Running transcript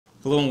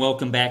Hello and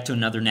welcome back to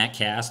another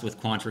netcast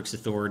with Quantrix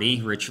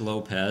Authority, Rich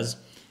Lopez.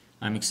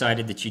 I'm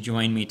excited that you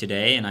joined me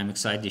today, and I'm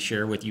excited to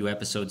share with you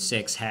episode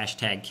 6,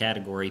 hashtag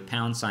category,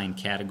 pound sign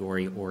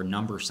category, or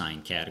number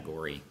sign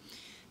category.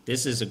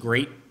 This is a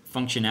great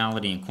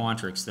functionality in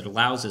Quantrix that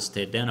allows us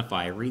to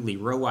identify really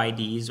row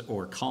IDs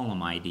or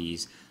column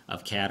IDs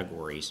of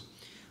categories.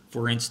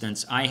 For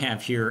instance, I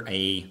have here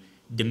a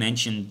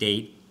dimension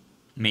date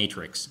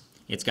matrix.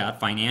 It's got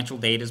financial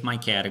date as my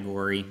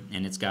category,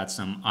 and it's got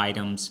some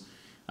items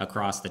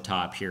across the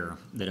top here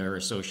that are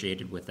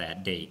associated with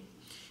that date.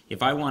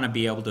 If I want to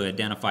be able to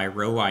identify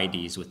row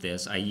IDs with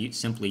this, I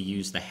simply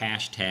use the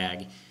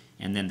hashtag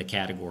and then the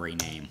category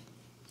name.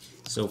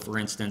 So for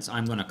instance,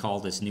 I'm going to call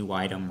this new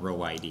item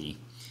row ID.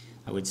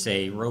 I would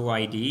say row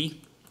ID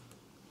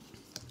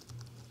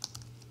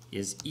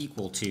is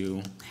equal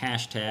to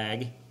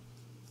hashtag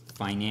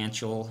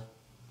financial,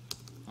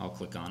 I'll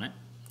click on it,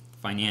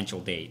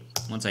 financial date.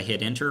 Once I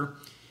hit enter,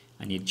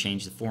 I need to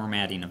change the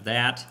formatting of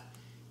that.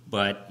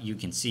 But you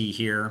can see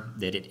here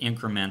that it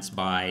increments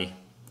by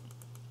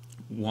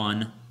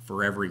 1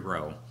 for every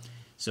row.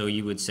 So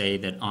you would say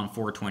that on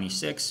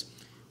 426,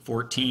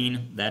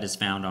 14, that is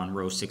found on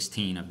row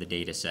 16 of the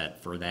data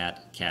set for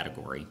that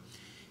category.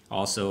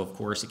 Also, of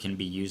course, it can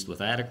be used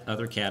with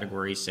other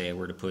categories. Say I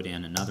were to put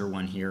in another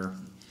one here,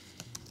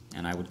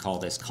 and I would call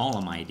this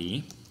column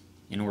ID.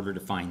 In order to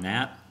find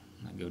that,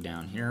 I go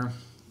down here,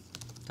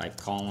 type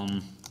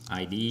column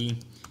ID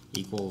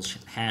equals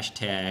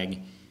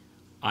hashtag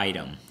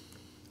item,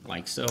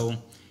 like so,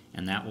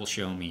 and that will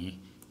show me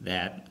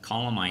that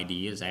column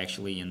ID is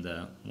actually in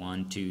the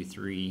 1, 2,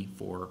 3,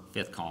 4,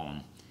 5th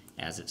column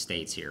as it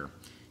states here.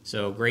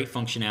 So great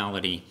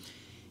functionality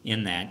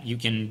in that. You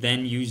can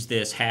then use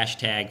this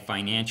hashtag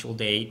financial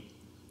date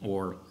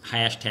or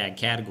hashtag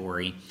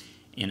category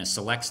in a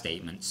select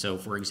statement. So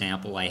for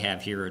example, I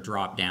have here a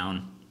drop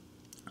down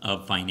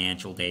of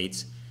financial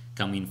dates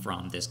coming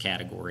from this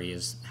category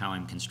is how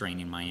I'm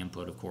constraining my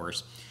input, of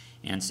course.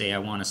 And say I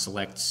want to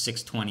select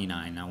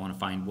 629. I want to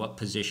find what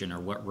position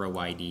or what row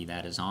ID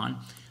that is on.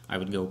 I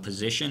would go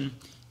position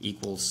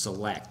equals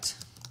select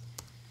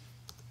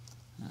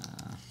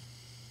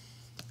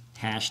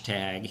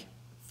hashtag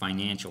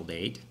financial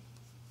date.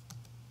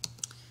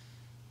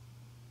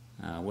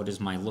 What is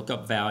my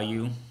lookup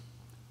value,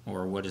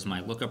 or what is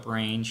my lookup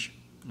range?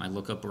 My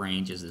lookup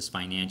range is this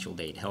financial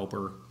date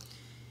helper.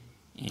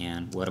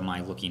 And what am I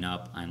looking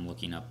up? I'm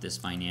looking up this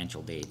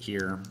financial date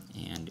here,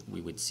 and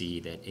we would see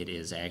that it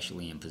is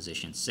actually in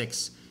position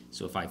 6.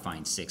 So if I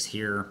find 6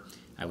 here,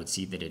 I would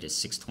see that it is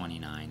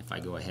 629. If I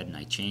go ahead and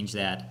I change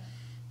that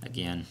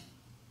again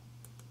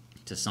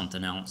to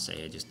something else,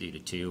 say I just do to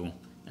 2,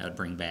 that would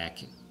bring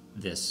back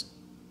this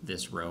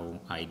row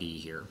ID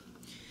here.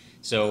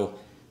 So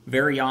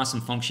very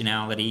awesome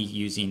functionality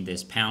using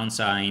this pound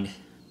sign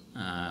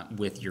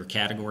with your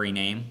category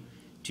name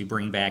to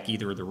bring back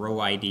either the row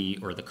ID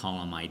or the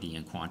column ID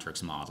in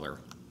Quantrix Modeler.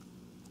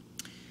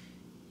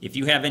 If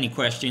you have any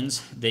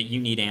questions that you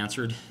need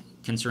answered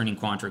concerning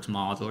Quantrix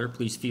Modeler,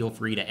 please feel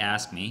free to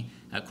ask me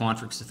at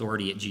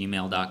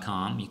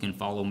quantrixauthority@gmail.com. You can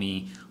follow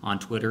me on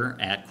Twitter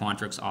at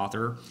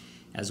QuantrixAuthor,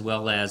 as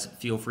well as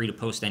feel free to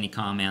post any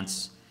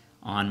comments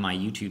on my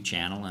YouTube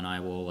channel, and I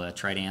will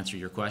try to answer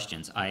your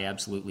questions. I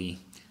absolutely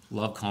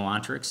love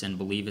Quantrix and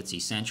believe it's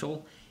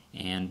essential,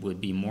 and would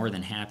be more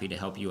than happy to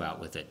help you out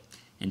with it.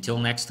 Until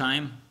next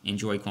time,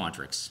 enjoy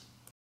Quantrix.